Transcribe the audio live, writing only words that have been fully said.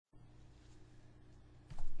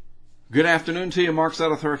Good afternoon to you. Mark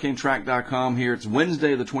Sutton with HurricaneTrack.com here. It's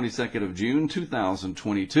Wednesday, the 22nd of June,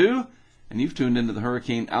 2022, and you've tuned into the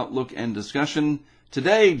Hurricane Outlook and Discussion.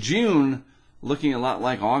 Today, June, looking a lot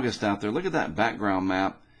like August out there. Look at that background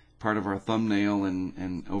map, part of our thumbnail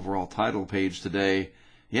and overall title page today.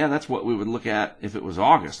 Yeah, that's what we would look at if it was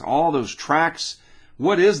August. All those tracks.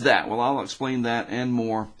 What is that? Well, I'll explain that and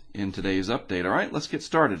more in today's update. All right, let's get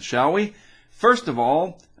started, shall we? First of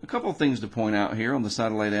all, a couple things to point out here on the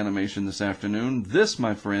satellite animation this afternoon. This,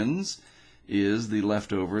 my friends, is the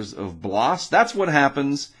leftovers of Blas. That's what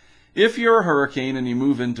happens if you're a hurricane and you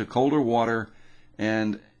move into colder water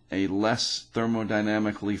and a less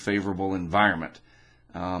thermodynamically favorable environment.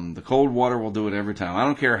 The cold water will do it every time. I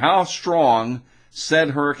don't care how strong said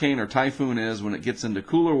hurricane or typhoon is, when it gets into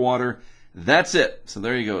cooler water, that's it. So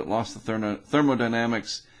there you go. It lost the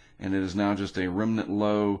thermodynamics, and it is now just a remnant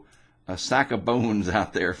low, a sack of bones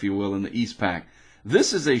out there, if you will, in the East Pac.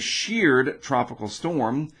 This is a sheared tropical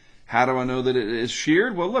storm. How do I know that it is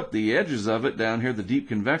sheared? Well, look, the edges of it down here, the deep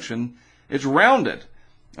convection, it's rounded.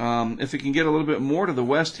 If it can get a little bit more to the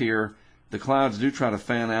west here, the clouds do try to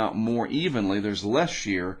fan out more evenly. There's less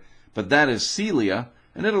shear, but that is Celia,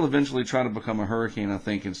 and it'll eventually try to become a hurricane, I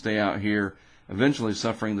think, and stay out here, eventually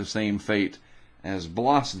suffering the same fate as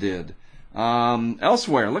Blas did.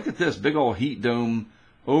 Elsewhere, look at this big old heat dome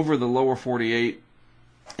over the lower 48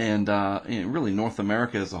 and really North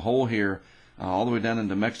America as a whole here, all the way down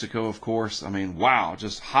into Mexico, of course. I mean, wow,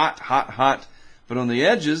 just hot, hot, hot. But on the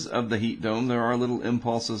edges of the heat dome, there are little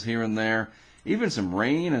impulses here and there, even some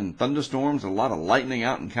rain and thunderstorms, a lot of lightning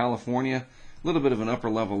out in California, a little bit of an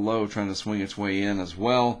upper level low trying to swing its way in as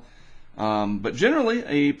well. But generally,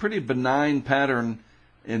 a pretty benign pattern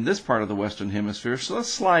in this part of the Western Hemisphere. So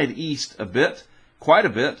let's slide east a bit, quite a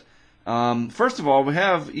bit. First of all, we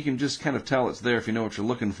have, you can just kind of tell it's there if you know what you're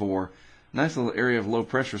looking for. Nice little area of low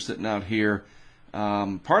pressure sitting out here.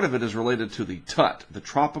 Part of it is related to the TUT, the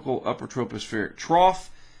Tropical Upper Tropospheric Trough.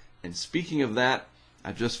 And speaking of that,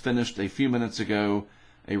 I just finished a few minutes ago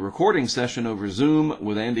a recording session over Zoom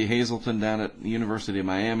with Andy Hazelton down at the University of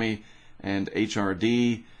Miami and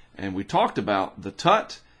HRD. And we talked about the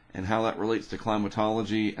TUT and how that relates to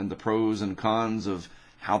climatology and the pros and cons of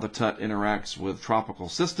how the TUT interacts with tropical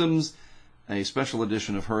systems. A special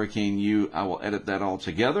edition of Hurricane U. I will edit that all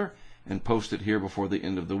together and post it here before the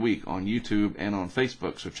end of the week on YouTube and on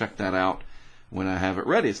Facebook. So check that out when I have it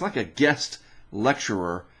ready. It's like a guest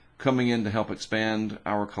lecturer coming in to help expand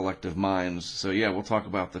our collective minds. So yeah, we'll talk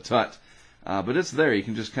about the TUT. But it's there. You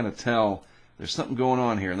can just kind of tell there's something going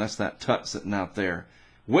on here, and that's that TUT sitting out there.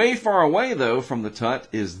 Way far away, though, from the TUT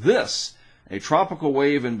is this, a tropical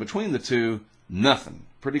wave in between the two. Nothing.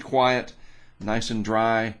 Pretty quiet, nice and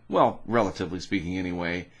dry, well, relatively speaking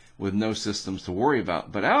anyway, with no systems to worry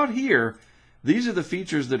about. But out here, these are the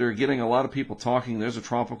features that are getting a lot of people talking. There's a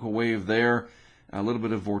tropical wave there, a little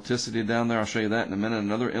bit of vorticity down there. I'll show you that in a minute.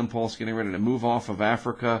 Another impulse getting ready to move off of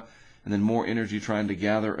Africa, and then more energy trying to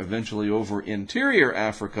gather eventually over interior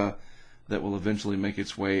Africa that will eventually make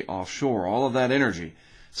its way offshore. All of that energy.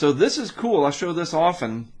 So this is cool. I show this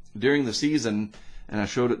often during the season, and I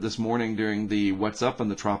showed it this morning during the What's Up in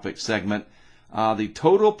the Tropics segment. The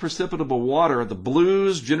total precipitable water, the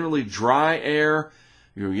blues, generally dry air,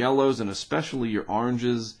 your yellows, and especially your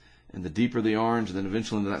oranges, and the deeper the orange, and then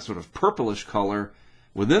eventually into that sort of purplish color.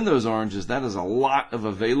 Within those oranges, that is a lot of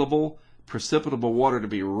available precipitable water to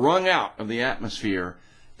be wrung out of the atmosphere.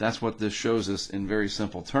 That's what this shows us in very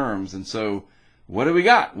simple terms. And so what do we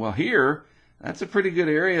got? Well, here, that's a pretty good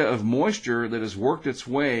area of moisture that has worked its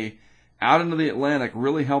way out into the Atlantic,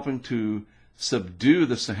 really helping to subdue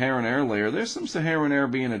the Saharan air layer. There's some Saharan air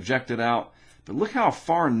being ejected out, but look how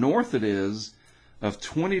far north it is of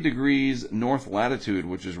 20 degrees north latitude,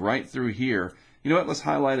 which is right through here. You know what? Let's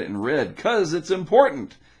highlight it in red because it's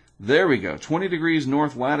important. There we go. 20 degrees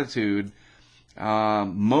north latitude.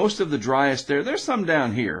 Most of the driest air, there's some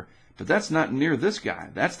down here, but that's not near this guy.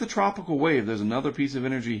 That's the tropical wave. There's another piece of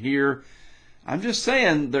energy here. I'm just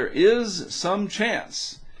saying there is some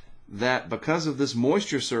chance that because of this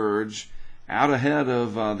moisture surge out ahead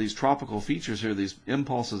of these tropical features here, these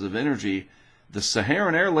impulses of energy, the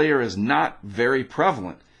Saharan air layer is not very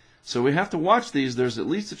prevalent. So we have to watch these. There's at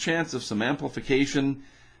least a chance of some amplification,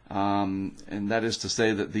 and that is to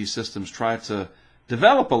say that these systems try to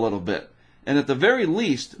develop a little bit. And at the very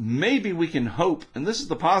least, maybe we can hope, and this is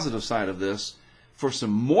the positive side of this, for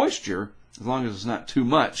some moisture, as long as it's not too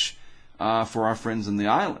much, for our friends in the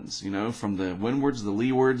islands, you know, from the windwards, the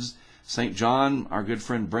leewards, St. John, our good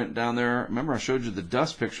friend Brent down there. Remember I showed you the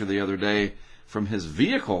dust picture the other day from his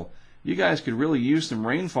vehicle. You guys could really use some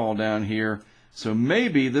rainfall down here. So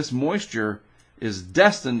maybe this moisture is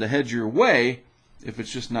destined to head your way if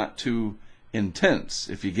it's just not too intense,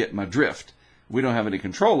 if you get my drift. We don't have any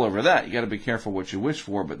control over that. You got to be careful what you wish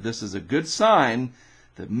for, but this is a good sign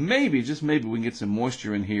that maybe, just maybe, we can get some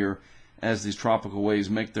moisture in here as these tropical waves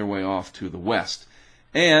make their way off to the west.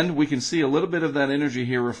 And we can see a little bit of that energy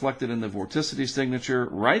here reflected in the vorticity signature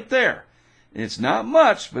right there. It's not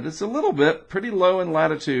much, but it's a little bit, pretty low in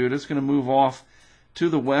latitude. It's going to move off to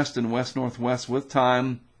the west and west-northwest with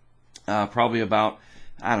time, probably about,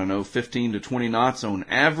 I don't know, 15 to 20 knots on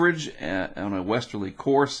average on a westerly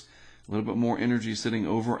course. A little bit more energy sitting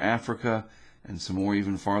over Africa and some more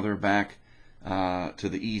even farther back to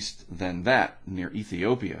the east than that, near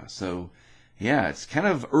Ethiopia. So, yeah, it's kind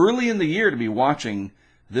of early in the year to be watching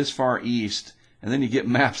this far east, and then you get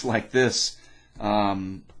maps like this. I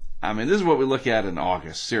mean, this is what we look at in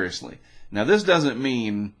August, seriously. Now, this doesn't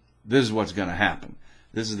mean this is what's going to happen.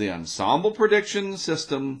 This is the ensemble prediction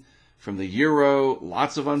system from the Euro,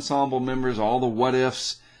 lots of ensemble members, all the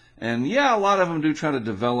what-ifs. And, yeah, a lot of them do try to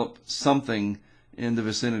develop something in the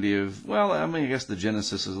vicinity of, well, I mean, I guess the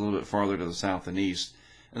genesis is a little bit farther to the south and east.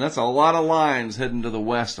 And that's a lot of lines heading to the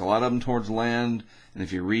west, a lot of them towards land. And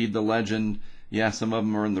if you read the legend, yeah, some of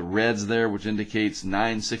them are in the reds there, which indicates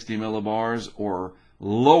 960 millibars or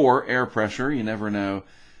lower air pressure. You never know.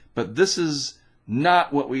 But this is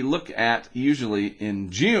not what we look at usually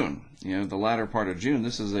in June. You know, the latter part of June.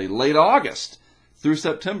 This is a late August through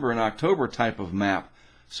September and October type of map.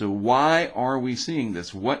 So why are we seeing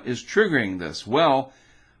this? What is triggering this? Well,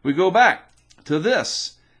 we go back to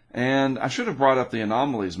this. And I should have brought up the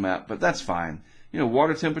anomalies map, but that's fine. You know,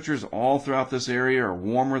 water temperatures all throughout this area are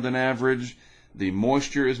warmer than average. The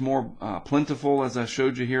moisture is more plentiful, as I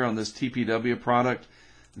showed you here on this TPW product.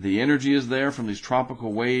 The energy is there from these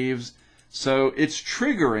tropical waves. So it's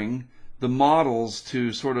triggering the models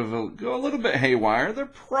to sort of go a little bit haywire. They're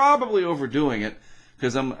probably overdoing it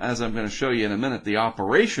because, as I'm going to show you in a minute, the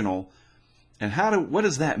operational and what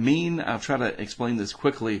does that mean? I'll try to explain this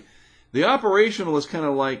quickly. The operational is kind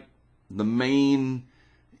of like the main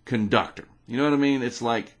conductor. You know what I mean? It's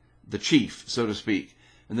like the chief, so to speak.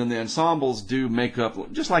 And then the ensembles do make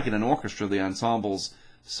up, just like in an orchestra, the ensembles,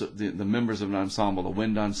 so the members of an ensemble, the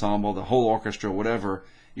wind ensemble, the whole orchestra, whatever.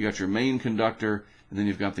 You got your main conductor, and then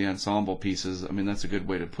you've got the ensemble pieces. I mean, that's a good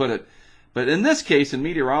way to put it. But in this case, in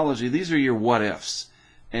meteorology, these are your what-ifs.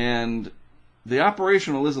 And the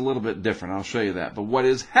operational is a little bit different. I'll show you that. But what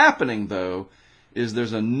is happening, though, is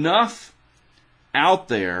there's enough out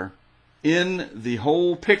there in the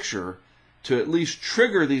whole picture to at least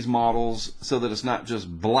trigger these models so that it's not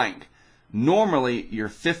just blank. Normally, your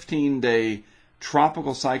 15-day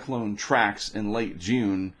tropical cyclone tracks in late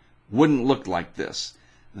June wouldn't look like this.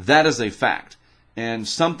 That is a fact. And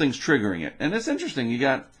something's triggering it. And it's interesting. You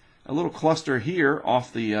got a little cluster here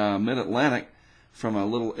off the mid-Atlantic from a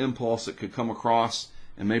little impulse that could come across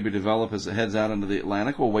and maybe develop as it heads out into the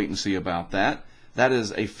Atlantic. We'll wait and see about that. That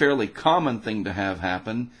is a fairly common thing to have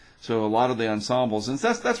happen. So a lot of the ensembles, and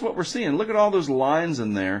that's what we're seeing. Look at all those lines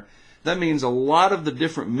in there. That means a lot of the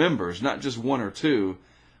different members, not just one or two,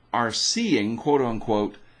 are seeing, quote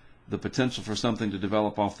unquote, the potential for something to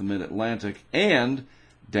develop off the mid-Atlantic and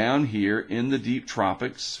down here in the deep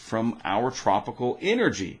tropics from our tropical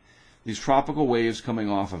energy. These tropical waves coming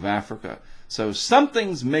off of Africa. So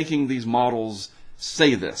something's making these models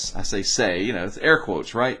say this. I say, you know, it's air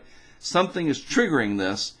quotes, right? Something is triggering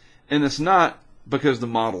this, and it's not because the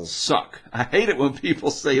models suck. I hate it when people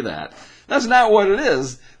say that. That's not what it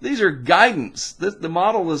is. These are guidance. The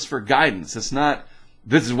model is for guidance. It's not,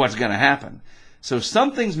 this is what's going to happen. So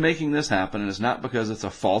something's making this happen, and it's not because it's a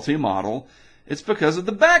faulty model. It's because of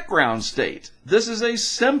the background state. This is a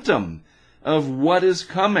symptom of what is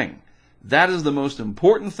coming. That is the most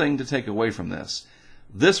important thing to take away from this.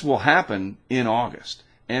 This will happen in August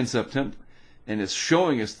and September, and it's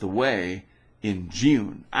showing us the way in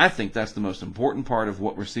June. I think that's the most important part of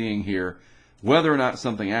what we're seeing here, whether or not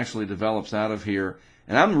something actually develops out of here.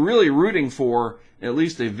 And I'm really rooting for at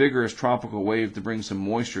least a vigorous tropical wave to bring some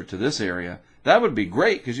moisture to this area. That would be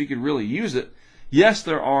great because you could really use it. Yes,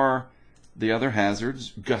 there are the other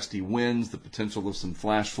hazards, gusty winds, the potential of some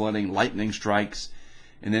flash flooding, lightning strikes,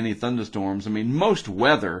 and any thunderstorms. I mean, most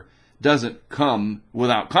weather doesn't come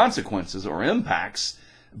without consequences or impacts,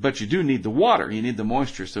 but you do need the water. You need the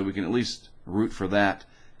moisture, so we can at least root for that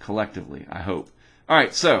collectively, I hope. All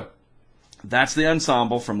right, so that's the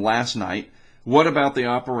ensemble from last night. What about the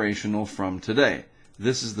operational from today?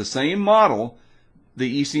 This is the same model,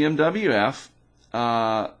 the ECMWF,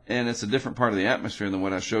 and it's a different part of the atmosphere than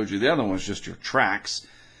what I showed you. The other one was just your tracks.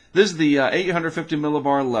 This is the 850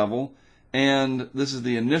 millibar level, and this is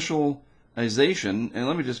the initial and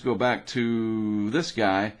let me just go back to this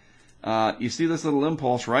guy. You see this little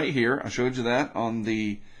impulse right here. I showed you that on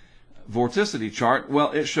the vorticity chart.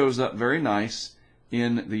 Well, it shows up very nice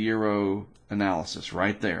in the Euro analysis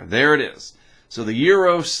right there. There it is. So the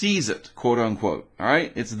Euro sees it, quote unquote. All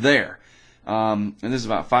right, it's there. And this is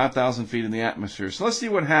about 5,000 feet in the atmosphere. So let's see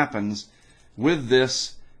what happens with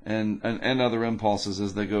this and other impulses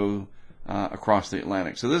as they go across the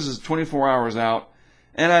Atlantic. So this is 24 hours out.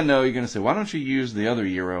 And I know you're going to say, why don't you use the other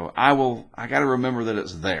Euro? I got to remember that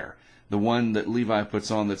it's there. The one that Levi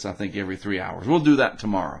puts on that's, I think, every 3 hours. We'll do that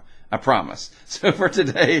tomorrow. I promise. So for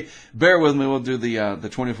today, bear with me. We'll do the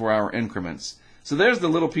 24-hour increments. So there's the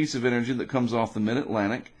little piece of energy that comes off the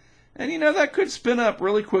mid-Atlantic. And, you know, that could spin up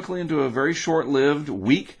really quickly into a very short-lived,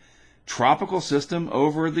 weak tropical system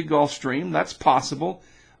over the Gulf Stream. That's possible.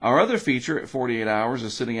 Our other feature at 48 hours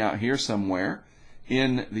is sitting out here somewhere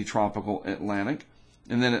in the tropical Atlantic.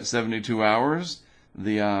 And then at 72 hours,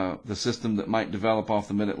 the system that might develop off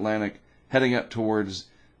the mid-Atlantic heading up towards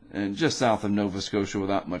just south of Nova Scotia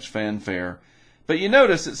without much fanfare. But you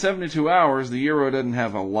notice at 72 hours, the Euro doesn't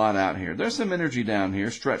have a lot out here. There's some energy down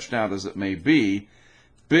here, stretched out as it may be.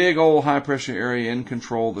 Big old high-pressure area in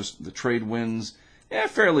control. The trade winds,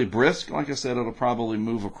 fairly brisk. Like I said, it'll probably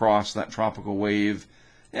move across that tropical wave,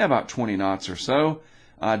 about 20 knots or so.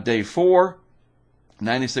 Day 4,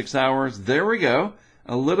 96 hours. There we go.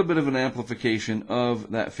 A little bit of an amplification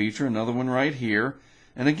of that feature. Another one right here.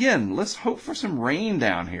 And again, let's hope for some rain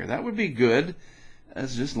down here. That would be good,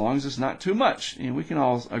 as long as it's not too much. And we can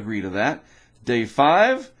all agree to that. Day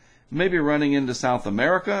 5, maybe running into South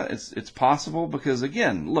America. It's possible because,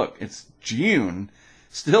 again, look, it's June,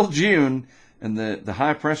 still June, and the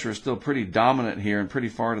high pressure is still pretty dominant here and pretty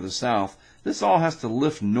far to the south. This all has to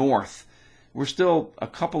lift north. We're still a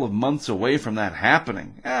couple of months away from that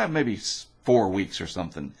happening. Maybe 4 weeks or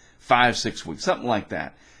something, 5, 6 weeks, something like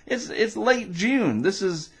that. It's late June. This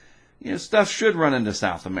is, stuff should run into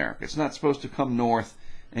South America. It's not supposed to come north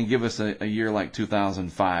and give us a year like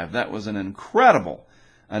 2005. That was an incredible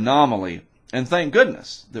anomaly, and thank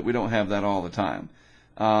goodness that we don't have that all the time.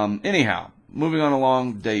 Anyhow, moving on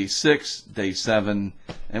along, day 6, day 7,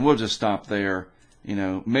 and we'll just stop there.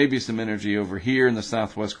 Maybe some energy over here in the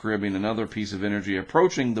Southwest Caribbean, another piece of energy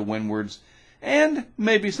approaching the windwards, and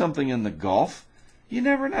maybe something in the Gulf. You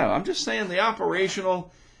never know. I'm just saying the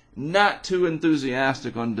operational, not too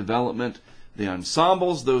enthusiastic on development. The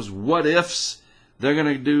ensembles, those what-ifs, they're going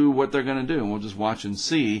to do what they're going to do, and we'll just watch and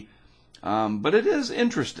see. But it is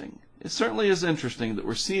interesting. It certainly is interesting that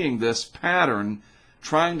we're seeing this pattern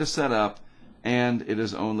trying to set up, and it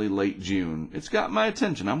is only late June. It's got my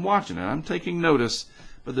attention. I'm watching it. I'm taking notice,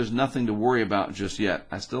 but there's nothing to worry about just yet.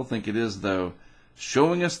 I still think it is, though,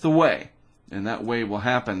 showing us the way, and that way will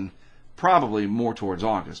happen probably more towards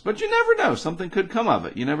August. But you never know. Something could come of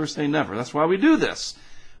it. You never say never. That's why we do this.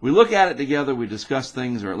 We look at it together. We discuss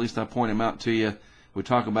things, or at least I point them out to you. We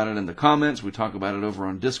talk about it in the comments. We talk about it over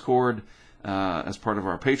on Discord as part of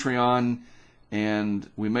our Patreon. And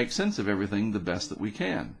we make sense of everything the best that we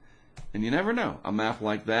can. And you never know. A map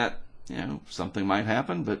like that, something might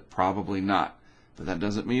happen, but probably not. But that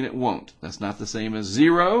doesn't mean it won't. That's not the same as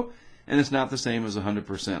 0. And it's not the same as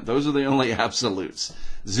 100%. Those are the only absolutes.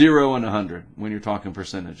 0 and 100 when you're talking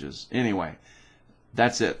percentages. Anyway,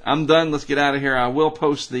 that's it. I'm done. Let's get out of here. I will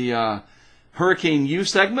post the Hurricane U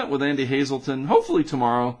segment with Andy Hazelton, hopefully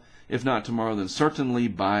tomorrow. If not tomorrow, then certainly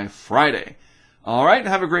by Friday. All right.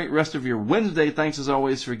 Have a great rest of your Wednesday. Thanks, as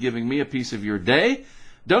always, for giving me a piece of your day.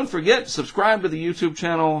 Don't forget, subscribe to the YouTube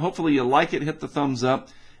channel. Hopefully you like it. Hit the thumbs up.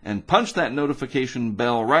 And punch that notification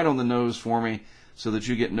bell right on the nose for me, so that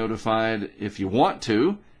you get notified if you want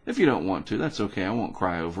to. If you don't want to, that's okay. I won't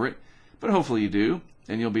cry over it. But hopefully you do,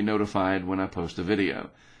 and you'll be notified when I post a video.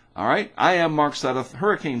 All right, I am Mark Sudduth,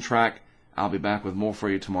 Hurricane Track. I'll be back with more for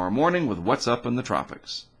you tomorrow morning with What's Up in the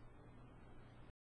Tropics.